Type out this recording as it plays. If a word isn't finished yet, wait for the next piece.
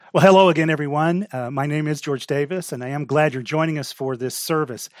Well, hello again, everyone. My name is George Davis, and I am glad you're joining us for this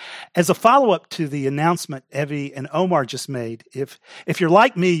service. As a follow-up to the announcement Evie and Omar just made, if you're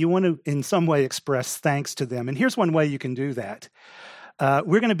like me, you want to in some way express thanks to them. And here's one way you can do that.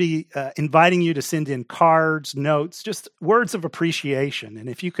 We're going to be inviting you to send in cards, notes, just words of appreciation. And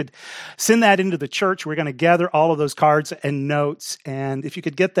if you could send that into the church, we're going to gather all of those cards and notes. And if you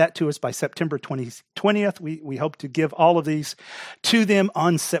could get that to us by September 20th, we hope to give all of these to them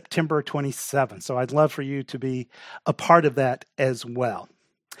on September 27th. So I'd love for you to be a part of that as well.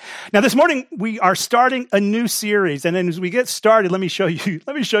 Now, this morning, we are starting a new series. And then as we get started, let me show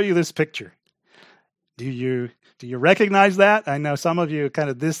you this picture. Do you recognize that? I know some of you kind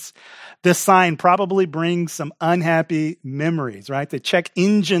of this sign probably brings some unhappy memories, right? The check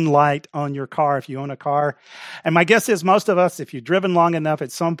engine light on your car if you own a car. And my guess is most of us, if you've driven long enough,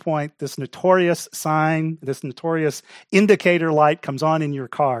 at some point, this notorious sign, this notorious indicator light comes on in your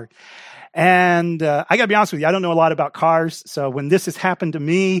car. And I got to be honest with you, I don't know a lot about cars. So when this has happened to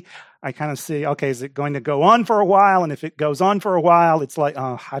me, I kind of see, okay, is it going to go on for a while? And if it goes on for a while, it's like,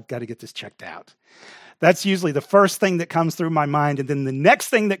 oh, I've got to get this checked out. That's usually the first thing that comes through my mind. And then the next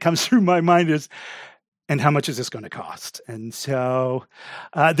thing that comes through my mind is, and how much is this going to cost? And so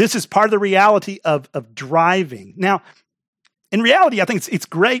this is part of the reality of driving. Now, in reality, I think it's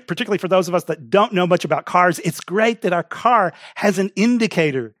great, particularly for those of us that don't know much about cars. It's great that our car has an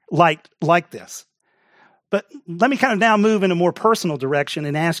indicator light like this. But let me kind of now move in a more personal direction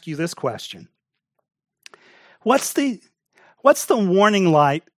and ask you this question. What's the warning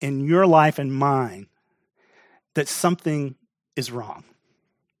light in your life and mine that something is wrong?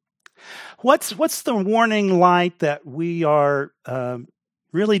 What's the warning light that we are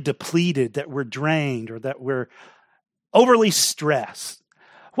really depleted, that we're drained, or that we're overly stressed?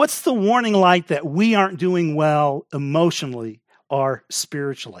 What's the warning light that we aren't doing well emotionally or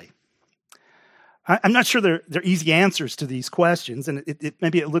spiritually? I'm not sure they're easy answers to these questions, and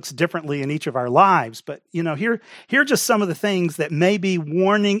maybe it looks differently in each of our lives. But here are just some of the things that may be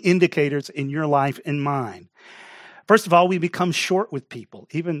warning indicators in your life and mine. First of all, we become short with people,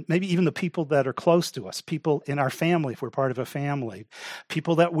 maybe even the people that are close to us, people in our family, if we're part of a family,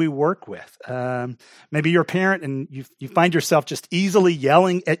 people that we work with. Maybe you're a parent and you find yourself just easily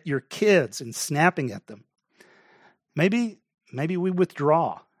yelling at your kids and snapping at them. Maybe we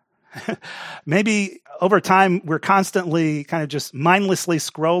withdraw. Maybe over time, we're constantly kind of just mindlessly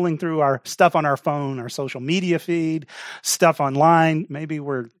scrolling through our stuff on our phone, our social media feed, stuff online. Maybe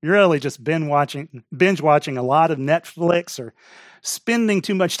we're really just binge watching a lot of Netflix or spending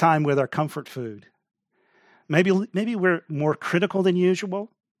too much time with our comfort food. Maybe we're more critical than usual.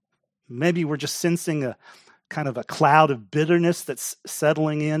 Maybe we're just sensing a kind of a cloud of bitterness that's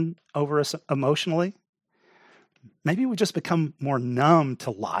settling in over us emotionally. Maybe we just become more numb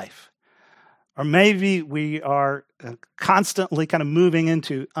to life. Or maybe we are constantly kind of moving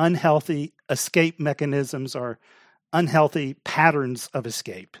into unhealthy escape mechanisms or unhealthy patterns of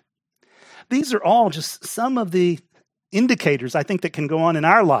escape. These are all just some of the indicators, I think, that can go on in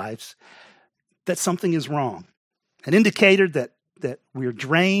our lives that something is wrong. An indicator that we're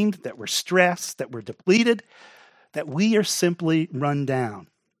drained, that we're stressed, that we're depleted, that we are simply run down.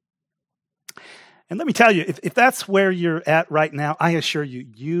 And let me tell you, if that's where you're at right now, I assure you,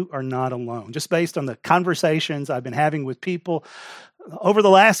 you are not alone. Just based on the conversations I've been having with people over the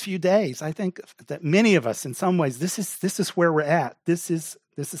last few days, I think that many of us, in some ways, this is where we're at. This is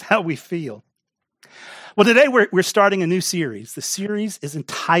how we feel. Well, today we're starting a new series. The series is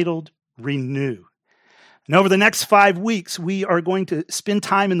entitled Renew. And over the next 5 weeks, we are going to spend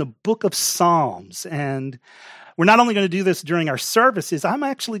time in the book of Psalms. And we're not only going to do this during our services, I'm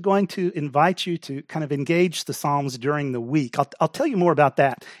actually going to invite you to kind of engage the Psalms during the week. I'll tell you more about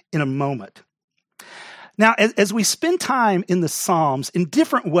that in a moment. Now, as we spend time in the Psalms in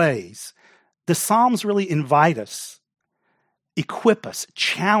different ways, the Psalms really invite us, equip us,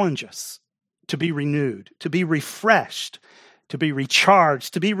 challenge us to be renewed, to be refreshed, to be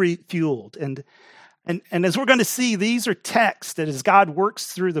recharged, to be refueled. And as we're going to see, these are texts that as God works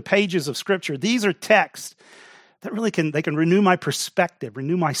through the pages of Scripture, these are texts that really can renew my perspective,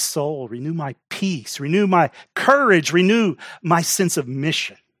 renew my soul, renew my peace, renew my courage, renew my sense of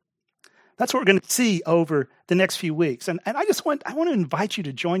mission. That's what we're going to see over the next few weeks. And I want to invite you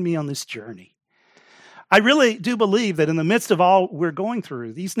to join me on this journey. I really do believe that in the midst of all we're going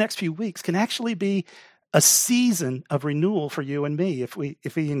through, these next few weeks can actually be a season of renewal for you and me if we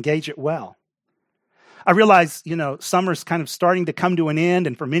engage it well. I realize, summer's kind of starting to come to an end,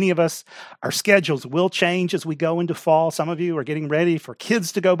 and for many of us, our schedules will change as we go into fall. Some of you are getting ready for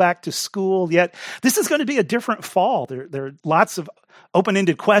kids to go back to school, yet this is going to be a different fall. There are lots of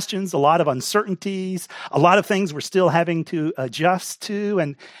open-ended questions, a lot of uncertainties, a lot of things we're still having to adjust to,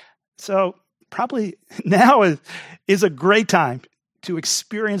 and so probably now is a great time to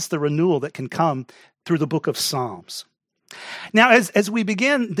experience the renewal that can come through the book of Psalms. Now, as we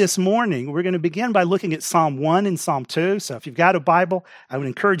begin this morning, we're going to begin by looking at Psalm 1 and Psalm 2. So if you've got a Bible, I would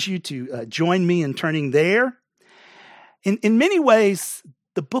encourage you to join me in turning there. In many ways,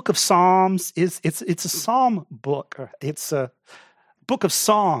 the book of Psalms it's a psalm book. It's a book of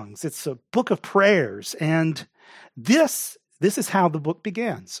songs. It's a book of prayers. And this is how the book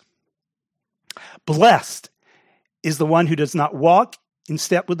begins. Blessed is the one who does not walk in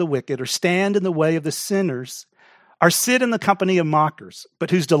step with the wicked or stand in the way of the sinners, or sit in the company of mockers,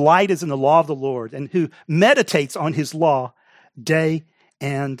 but whose delight is in the law of the Lord, and who meditates on his law day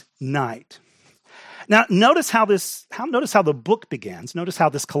and night. Now, notice how the book begins. Notice how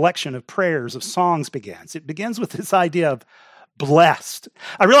this collection of prayers, of songs begins. It begins with this idea of blessed.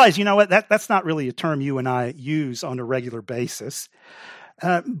 I realize, that's not really a term you and I use on a regular basis.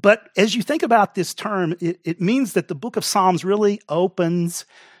 But as you think about this term, it means that the book of Psalms really opens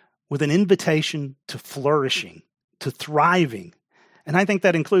with an invitation to flourishing, to thriving. And I think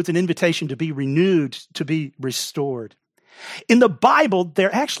that includes an invitation to be renewed, to be restored. In the Bible, there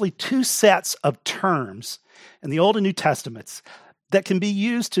are actually two sets of terms in the Old and New Testaments that can be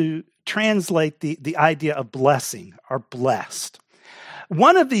used to translate the idea of blessing or blessed.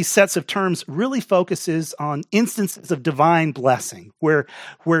 One of these sets of terms really focuses on instances of divine blessing, where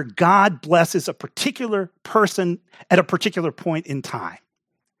God blesses a particular person at a particular point in time.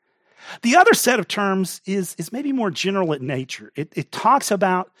 The other set of terms is maybe more general in nature. It talks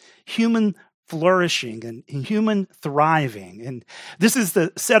about human flourishing and human thriving. And this is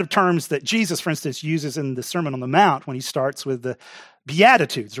the set of terms that Jesus, for instance, uses in the Sermon on the Mount when he starts with the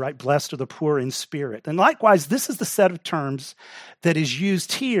Beatitudes, right? Blessed are the poor in spirit. And likewise, this is the set of terms that is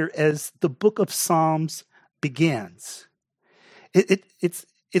used here as the book of Psalms begins.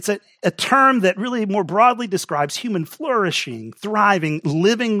 It's a term that really more broadly describes human flourishing, thriving,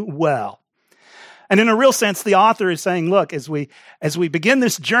 living well. And in a real sense, the author is saying, look, as we begin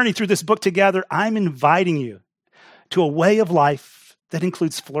this journey through this book together, I'm inviting you to a way of life that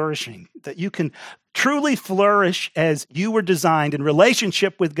includes flourishing, that you can truly flourish as you were designed in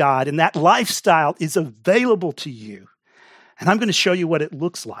relationship with God, and that lifestyle is available to you. And I'm going to show you what it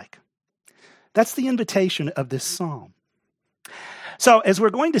looks like. That's the invitation of this psalm. So as we're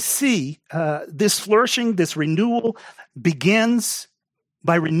going to see, this flourishing, this renewal begins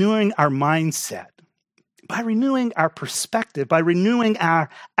by renewing our mindset, by renewing our perspective, by renewing our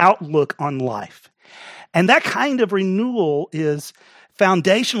outlook on life. And that kind of renewal is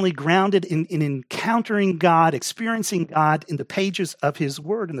foundationally grounded in encountering God, experiencing God in the pages of his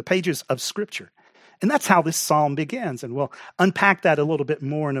word, in the pages of Scripture. And that's how this psalm begins, and we'll unpack that a little bit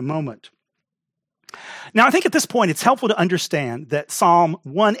more in a moment. Now, I think at this point, it's helpful to understand that Psalm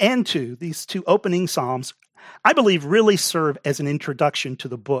 1 and 2, these two opening psalms, I believe really serve as an introduction to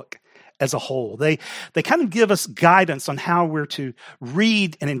the book as a whole. They kind of give us guidance on how we're to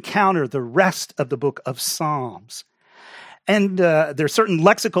read and encounter the rest of the book of Psalms. And there are certain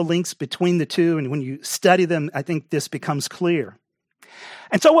lexical links between the two, and when you study them, I think this becomes clear.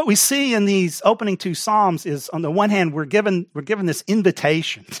 And so what we see in these opening two Psalms is, on the one hand, we're given this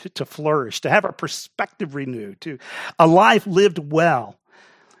invitation to flourish, to have our perspective renewed, to a life lived well.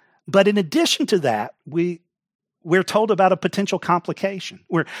 But in addition to that, we're told about a potential complication.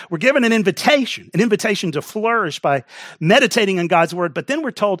 We're given an invitation to flourish by meditating on God's word, but then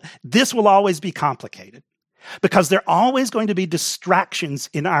we're told this will always be complicated because there are always going to be distractions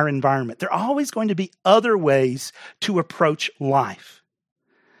in our environment. There are always going to be other ways to approach life.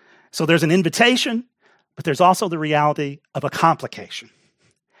 So there's an invitation, but there's also the reality of a complication.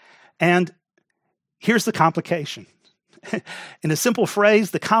 And here's the complication. In a simple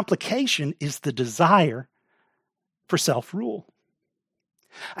phrase, the complication is the desire for self-rule.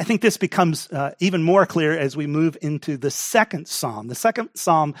 I think this becomes even more clear as we move into the second psalm. The second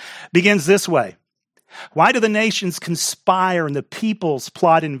psalm begins this way. Why do the nations conspire and the peoples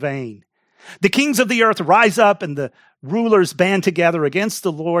plot in vain? The kings of the earth rise up and the rulers band together against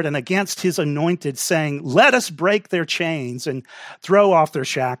the Lord and against his anointed, saying, let us break their chains and throw off their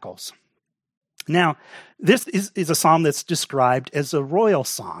shackles. Now, this is a psalm that's described as a royal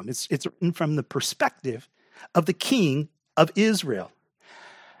psalm. It's written from the perspective of the king of Israel.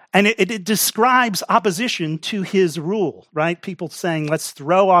 And it describes opposition to his rule, right? People saying, let's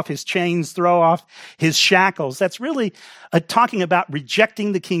throw off his chains, throw off his shackles. That's really talking about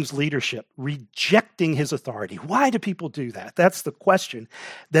rejecting the king's leadership, rejecting his authority. Why do people do that? That's the question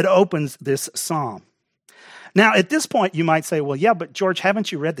that opens this psalm. Now, at this point, you might say, well, yeah, but George,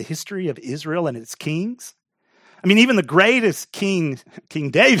 haven't you read the history of Israel and its kings? I mean, even the greatest king,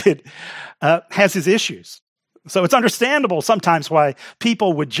 King David, has his issues. So it's understandable sometimes why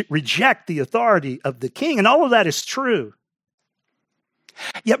people would reject the authority of the king, and all of that is true.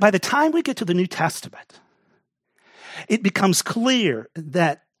 Yet by the time we get to the New Testament, it becomes clear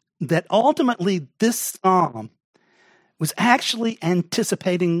that ultimately this psalm was actually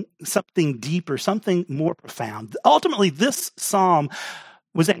anticipating something deeper, something more profound. Ultimately, this psalm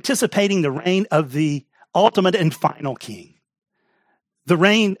was anticipating the reign of the ultimate and final king. The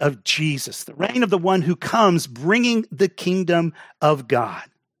reign of Jesus, the reign of the one who comes bringing the kingdom of God.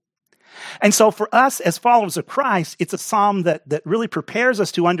 And so for us as followers of Christ, it's a psalm that really prepares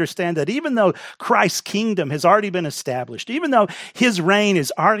us to understand that even though Christ's kingdom has already been established, even though his reign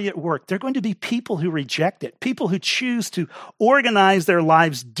is already at work, there are going to be people who reject it, people who choose to organize their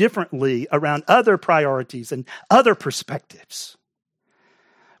lives differently around other priorities and other perspectives.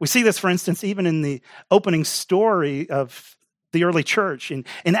 We see this, for instance, even in the opening story of the early church in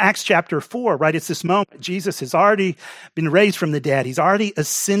Acts chapter 4, right? It's this moment. Jesus has already been raised from the dead. He's already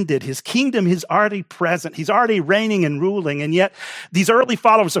ascended. His kingdom is already present. He's already reigning and ruling. And yet these early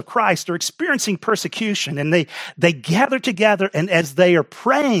followers of Christ are experiencing persecution, and they gather together, and as they are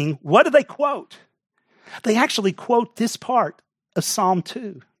praying, what do they quote? They actually quote this part of Psalm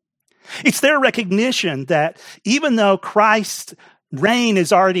 2. It's their recognition that even though Christ's reign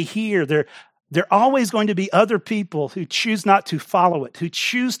is already here, there are always going to be other people who choose not to follow it, who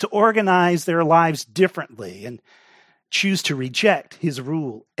choose to organize their lives differently and choose to reject his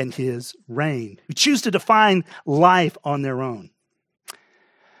rule and his reign, who choose to define life on their own.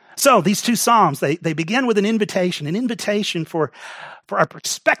 So these two psalms, they begin with an invitation for our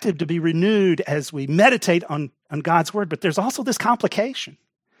perspective to be renewed as we meditate on God's word. But there's also this complication.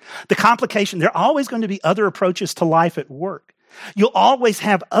 The complication, there are always going to be other approaches to life at work. You'll always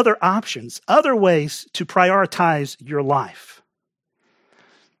have other options, other ways to prioritize your life.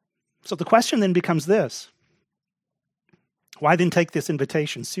 So the question then becomes this: why then take this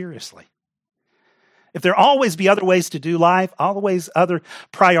invitation seriously? If there always be other ways to do life, always other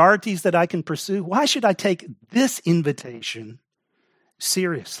priorities that I can pursue, why should I take this invitation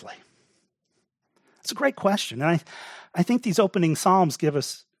seriously? It's a great question. And I think these opening Psalms give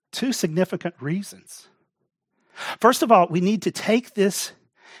us two significant reasons. First of all, we need to take this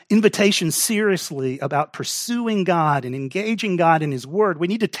invitation seriously about pursuing God and engaging God in his word. We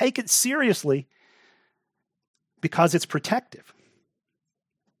need to take it seriously because it's protective.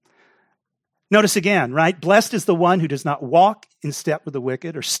 Notice again, right? Blessed is the one who does not walk in step with the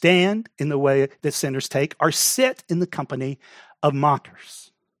wicked, or stand in the way that sinners take, or sit in the company of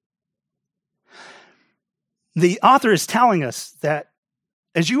mockers. The author is telling us that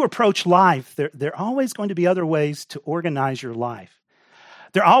as you approach life, there are always going to be other ways to organize your life.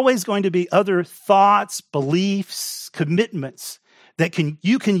 There are always going to be other thoughts, beliefs, commitments that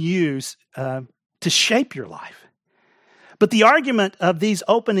you can use to shape your life. But the argument of these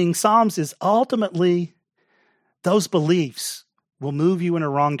opening Psalms is ultimately those beliefs will move you in a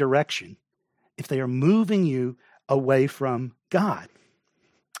wrong direction if they are moving you away from God.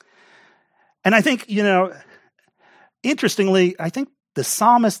 And I think, interestingly, I think the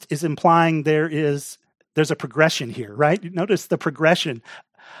psalmist is implying there's a progression here, right? Notice the progression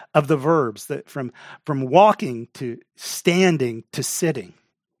of the verbs that from walking to standing to sitting.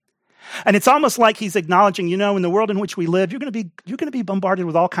 And it's almost like he's acknowledging, in the world in which we live, you're going to be bombarded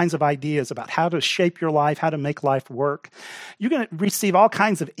with all kinds of ideas about how to shape your life, how to make life work. You're going to receive all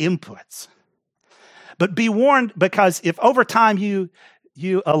kinds of inputs. But be warned, because if over time you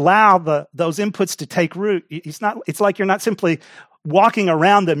allow those inputs to take root, it's like you're not simply walking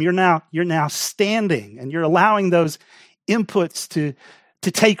around them. You're now standing, and you're allowing those inputs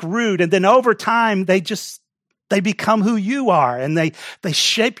to take root. And then over time, they become who you are, and they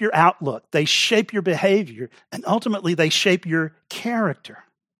shape your outlook, they shape your behavior, and ultimately they shape your character.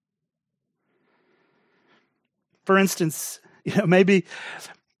 For instance, maybe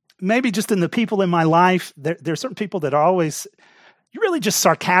just in the people in my life, there are certain people that are always, you're really just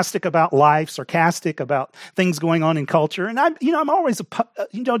sarcastic about life, sarcastic about things going on in culture. And I'm always,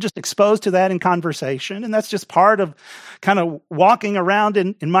 just exposed to that in conversation. And that's just part of kind of walking around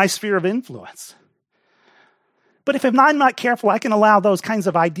in my sphere of influence. But if I'm not careful, I can allow those kinds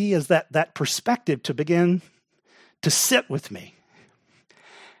of ideas, that perspective to begin to sit with me.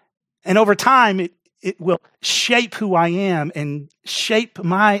 And over time, it will shape who I am and shape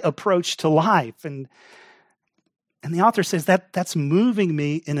my approach to life. And the author says that's moving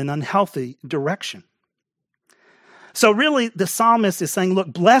me in an unhealthy direction. So really, the psalmist is saying,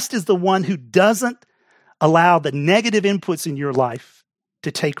 look, blessed is the one who doesn't allow the negative inputs in your life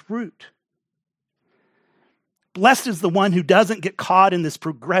to take root. Blessed is the one who doesn't get caught in this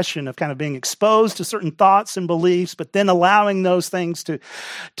progression of kind of being exposed to certain thoughts and beliefs, but then allowing those things to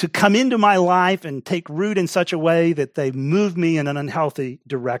come into my life and take root in such a way that they move me in an unhealthy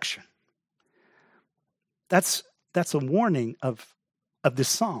direction. That's a warning of this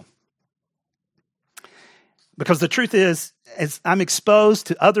psalm. Because the truth is, as I'm exposed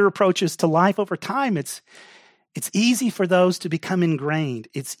to other approaches to life over time, it's easy for those to become ingrained.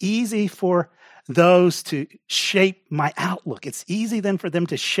 It's easy for those to shape my outlook. It's easy then for them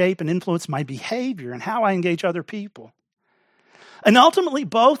to shape and influence my behavior and how I engage other people. And ultimately,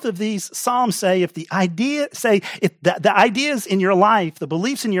 both of these psalms say if the ideas in your life, the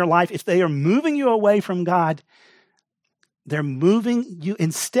beliefs in your life, if they are moving you away from God, they're moving you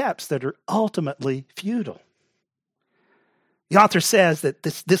in steps that are ultimately futile. The author says that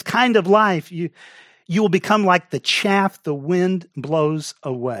this kind of life, you will become like the chaff the wind blows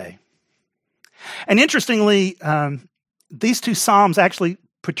away. And interestingly, these two psalms actually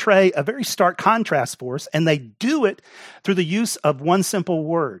portray a very stark contrast for us, and they do it through the use of one simple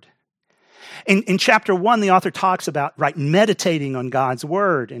word. In chapter 1, the author talks about meditating on God's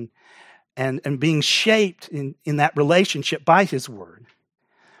word and being shaped in that relationship by his word.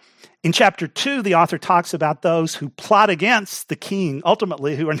 In chapter 2, the author talks about those who plot against the king,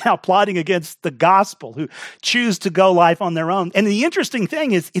 ultimately, who are now plotting against the gospel, who choose to go life on their own. And the interesting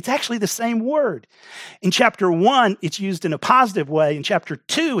thing is, it's actually the same word. In chapter 1, it's used in a positive way. In chapter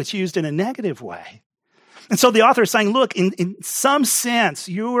 2, it's used in a negative way. And so the author is saying, look, in some sense,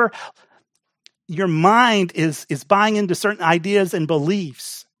 your mind is buying into certain ideas and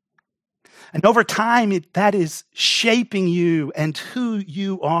beliefs. And over time, that is shaping you and who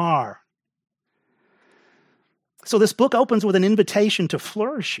you are. So this book opens with an invitation to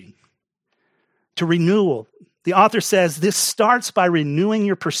flourishing, to renewal. The author says this starts by renewing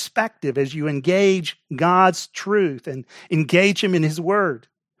your perspective as you engage God's truth and engage him in his word,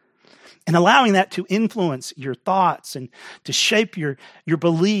 and allowing that to influence your thoughts and to shape your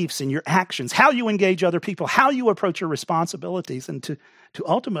beliefs and your actions, how you engage other people, how you approach your responsibilities, and to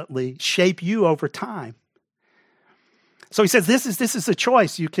ultimately shape you over time. So he says this is a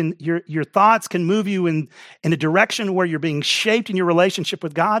choice. Your thoughts can move you in a direction where you're being shaped in your relationship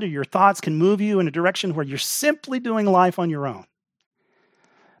with God, or your thoughts can move you in a direction where you're simply doing life on your own.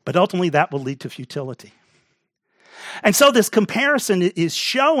 But ultimately that will lead to futility. And so this comparison is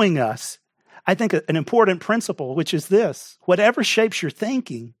showing us, I think, an important principle, which is this: whatever shapes your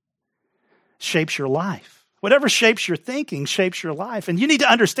thinking shapes your life. Whatever shapes your thinking shapes your life. And you need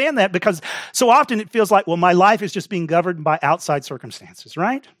to understand that, because so often it feels like, well, my life is just being governed by outside circumstances,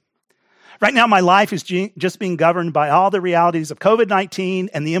 right? Right now, my life is just being governed by all the realities of COVID-19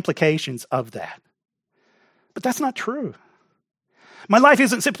 and the implications of that. But that's not true. My life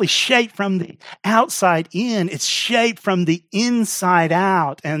isn't simply shaped from the outside in. It's shaped from the inside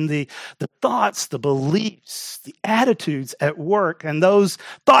out. And the thoughts, the beliefs, the attitudes at work, and those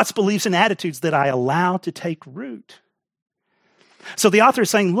thoughts, beliefs, and attitudes that I allow to take root. So the author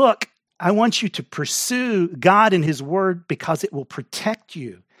is saying, look, I want you to pursue God and his word because it will protect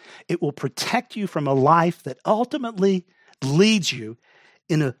you. It will protect you from a life that ultimately leads you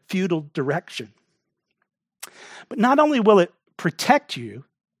in a futile direction. But not only will it protect you,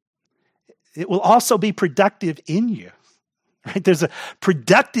 it will also be productive in you. Right? There's a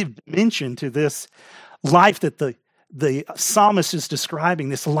productive dimension to this life that the psalmist is describing,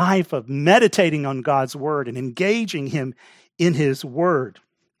 this life of meditating on God's word and engaging him in his word.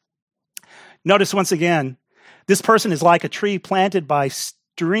 Notice once again, this person is like a tree planted by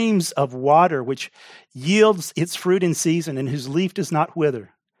streams of water, which yields its fruit in season and whose leaf does not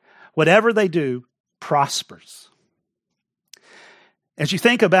wither. Whatever they do prospers. As you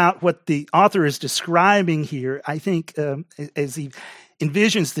think about what the author is describing here, I think as he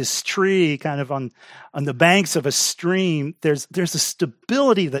envisions this tree kind of on the banks of a stream, there's a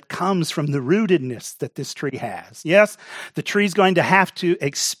stability that comes from the rootedness that this tree has. Yes, the tree's going to have to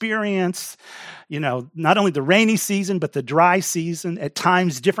experience, not only the rainy season, but the dry season, at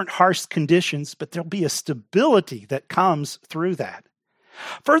times different harsh conditions, but there'll be a stability that comes through that.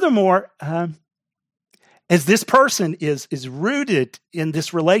 Furthermore, as this person is rooted in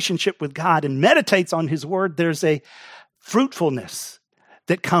this relationship with God and meditates on his word, there's a fruitfulness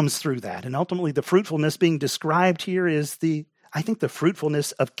that comes through that. And ultimately, the fruitfulness being described here is the I think, the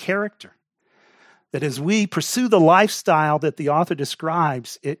fruitfulness of character. That as we pursue the lifestyle that the author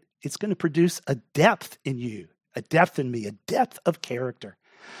describes, it's going to produce a depth in you, a depth in me, a depth of character.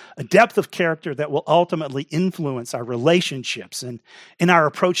 A depth of character that will ultimately influence our relationships and in our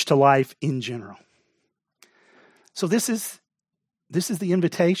approach to life in general. So this is the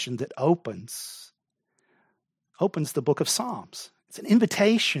invitation that opens the book of Psalms. It's an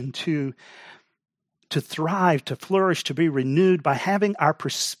invitation to thrive, to flourish, to be renewed by having our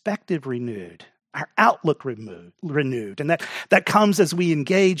perspective renewed, our outlook renewed. And that comes as we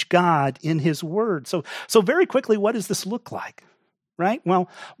engage God in his word. So very quickly, what does this look like? Right? Well,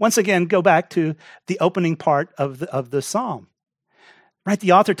 once again, go back to the opening part of the psalm. Right?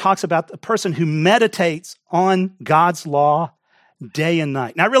 The author talks about the person who meditates on God's law day and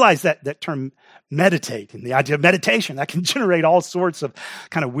night. Now, I realize that term meditate and the idea of meditation, that can generate all sorts of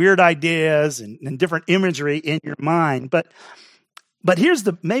kind of weird ideas and different imagery in your mind. But here's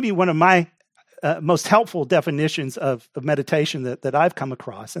maybe one of my most helpful definitions of meditation that I've come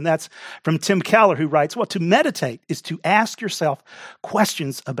across. And that's from Tim Keller, who writes, well, to meditate is to ask yourself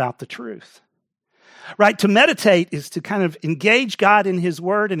questions about the truth. Right? To meditate is to kind of engage God in his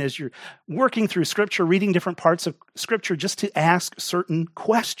word. And as you're working through scripture, reading different parts of scripture, just to ask certain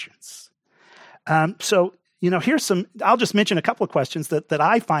questions. So, I'll just mention a couple of questions that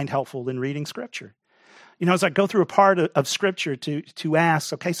I find helpful in reading scripture. As I go through a part of scripture to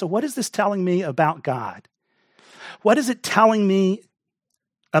ask, okay, so what is this telling me about God? What is it telling me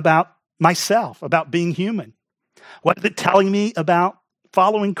about myself, about being human? What is it telling me about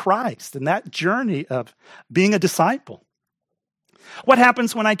following Christ and that journey of being a disciple? What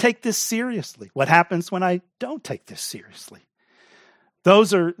happens when I take this seriously? What happens when I don't take this seriously?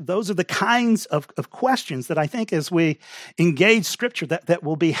 Those are the kinds of questions that I think as we engage scripture that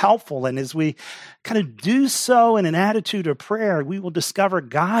will be helpful. And as we kind of do so in an attitude of prayer, we will discover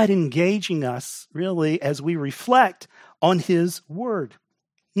God engaging us really as we reflect on his word.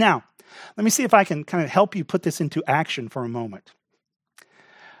 Now, let me see if I can kind of help you put this into action for a moment.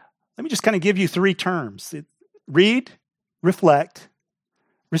 Let me just kind of give you 3 terms. Read, reflect,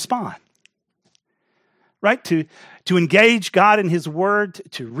 respond. Right? To engage God in his word,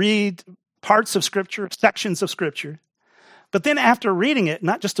 to read parts of scripture, sections of scripture. But then after reading it,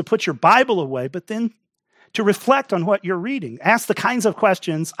 not just to put your Bible away, but then to reflect on what you're reading. Ask the kinds of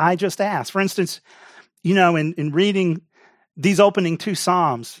questions I just asked. For instance, in reading these opening 2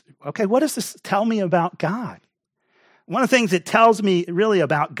 Psalms, okay, what does this tell me about God? One of the things it tells me really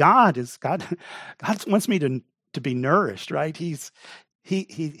about God is God wants me to be nourished, right?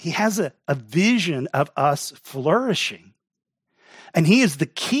 He has a vision of us flourishing. And he is the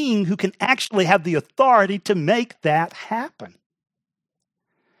king who can actually have the authority to make that happen.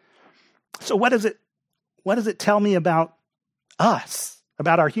 So what does it tell me about us,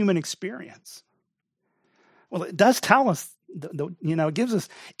 about our human experience? Well, it does tell us, it gives us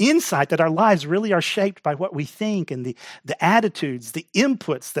insight that our lives really are shaped by what we think and the attitudes, the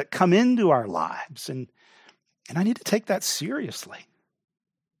inputs that come into our lives. And I need to take that seriously.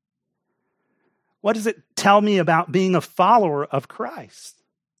 What does it tell me about being a follower of Christ?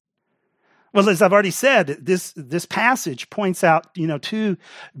 Well, as I've already said, this passage points out, 2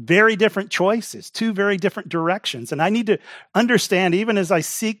 very different choices, 2 very different directions. And I need to understand, even as I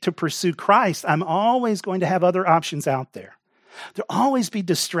seek to pursue Christ, I'm always going to have other options out there. There'll always be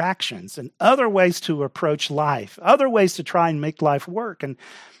distractions and other ways to approach life, other ways to try and make life work.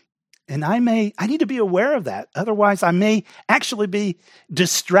 And I need to be aware of that. Otherwise, I may actually be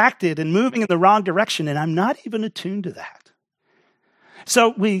distracted and moving in the wrong direction, and I'm not even attuned to that.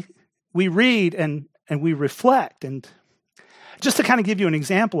 So we read and we reflect. And just to kind of give you an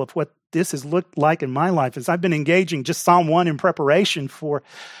example of what this has looked like in my life, as I've been engaging just Psalm 1 in preparation for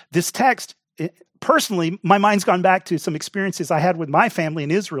this text, personally, my mind's gone back to some experiences I had with my family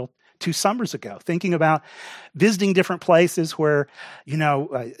in Israel 2 summers ago, thinking about visiting different places where,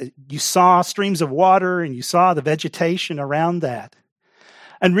 you saw streams of water and you saw the vegetation around that.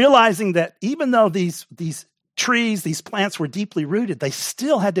 And realizing that even though these trees, these plants were deeply rooted, they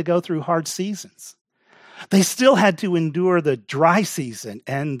still had to go through hard seasons. They still had to endure the dry season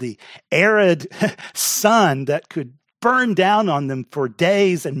and the arid sun that could burn down on them for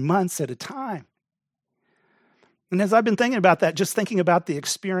days and months at a time. And as I've been thinking about that, just thinking about the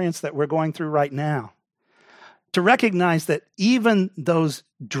experience that we're going through right now, to recognize that even those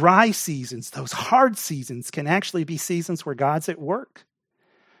dry seasons, those hard seasons, can actually be seasons where God's at work.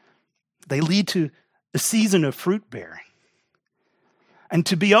 They lead to a season of fruit bearing. And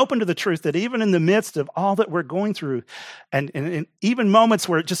to be open to the truth that even in the midst of all that we're going through, and even moments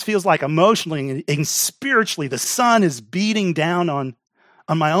where it just feels like emotionally and spiritually the sun is beating down on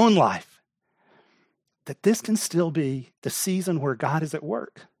my own life, that this can still be the season where God is at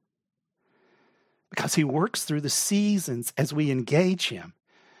work. Because he works through the seasons as we engage him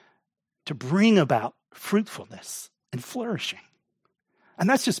to bring about fruitfulness and flourishing. And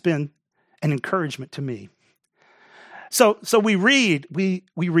that's just been an encouragement to me. So we read, we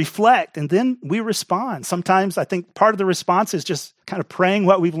reflect, and then we respond. Sometimes I think part of the response is just kind of praying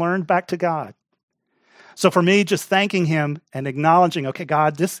what we've learned back to God. So for me, just thanking him and acknowledging, okay,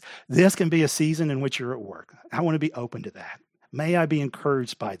 God, this can be a season in which you're at work. I want to be open to that. May I be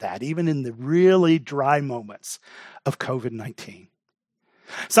encouraged by that, even in the really dry moments of COVID-19.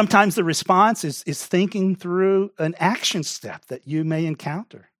 Sometimes the response is thinking through an action step that you may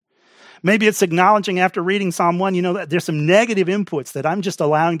encounter. Maybe it's acknowledging after reading Psalm 1, that there's some negative inputs that I'm just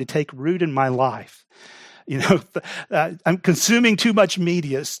allowing to take root in my life. I'm consuming too much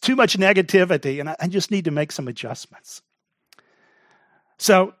media, too much negativity, and I just need to make some adjustments.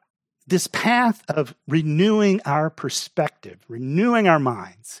 So this path of renewing our perspective, renewing our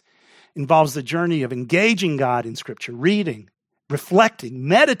minds, involves the journey of engaging God in Scripture, reading, reflecting,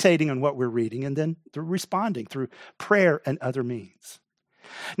 meditating on what we're reading, and then through responding through prayer and other means.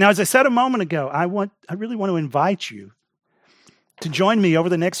 Now, as I said a moment ago, I really want to invite you to join me over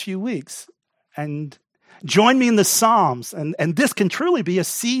the next few weeks and join me in the Psalms. And this can truly be a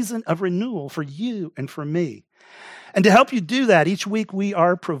season of renewal for you and for me. And to help you do that, each week we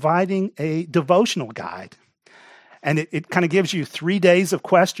are providing a devotional guide. And it kind of gives you 3 days of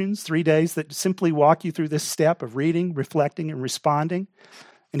questions, 3 days that simply walk you through this step of reading, reflecting, and responding.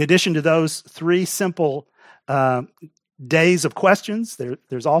 In addition to those 3 simple days of questions,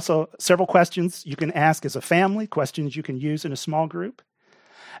 there's also several questions you can ask as a family, questions you can use in a small group.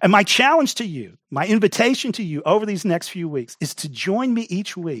 And my challenge to you, my invitation to you over these next few weeks is to join me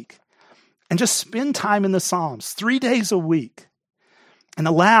each week and just spend time in the Psalms 3 days a week and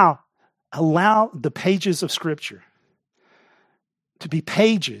allow the pages of Scripture to be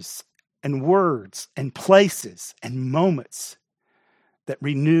pages and words and places and moments that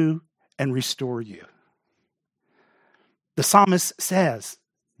renew and restore you. The psalmist says,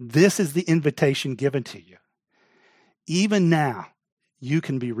 this is the invitation given to you. Even now, you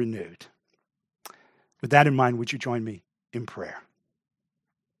can be renewed. With that in mind, would you join me in prayer?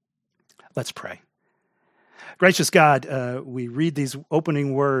 Let's pray. Gracious God, we read these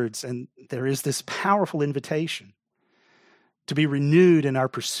opening words, and there is this powerful invitation to be renewed in our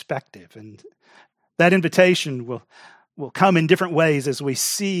perspective. And that invitation will come in different ways as we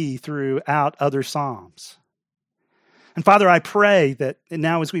see throughout other Psalms. And Father, I pray that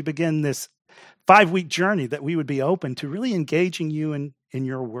now as we begin this 5-week journey, that we would be open to really engaging you in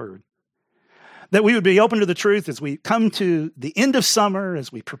your word. That we would be open to the truth as we come to the end of summer,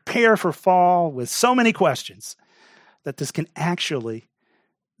 as we prepare for fall with so many questions, that this can actually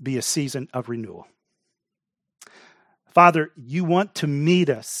be a season of renewal. Father, you want to meet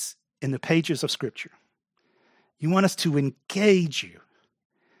us in the pages of Scripture. You want us to engage you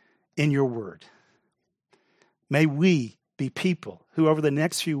in your word. May we be people who over the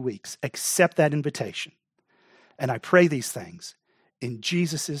next few weeks accept that invitation. And I pray these things in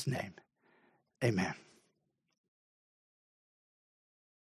Jesus' name. Amen.